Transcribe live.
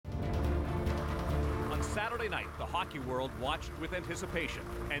Saturday night, the hockey world watched with anticipation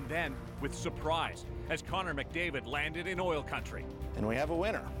and then with surprise as Connor McDavid landed in oil country. And we have a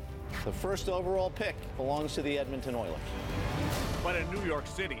winner. The first overall pick belongs to the Edmonton Oilers. But in New York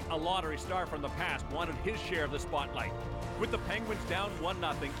City, a lottery star from the past wanted his share of the spotlight. With the Penguins down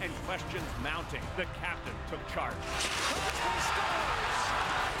 1-0 and questions mounting, the captain took charge.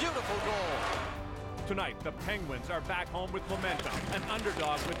 Beautiful goal. Tonight, the Penguins are back home with momentum, an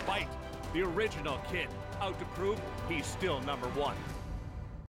underdog with bite. The original kid, out to prove he's still number one.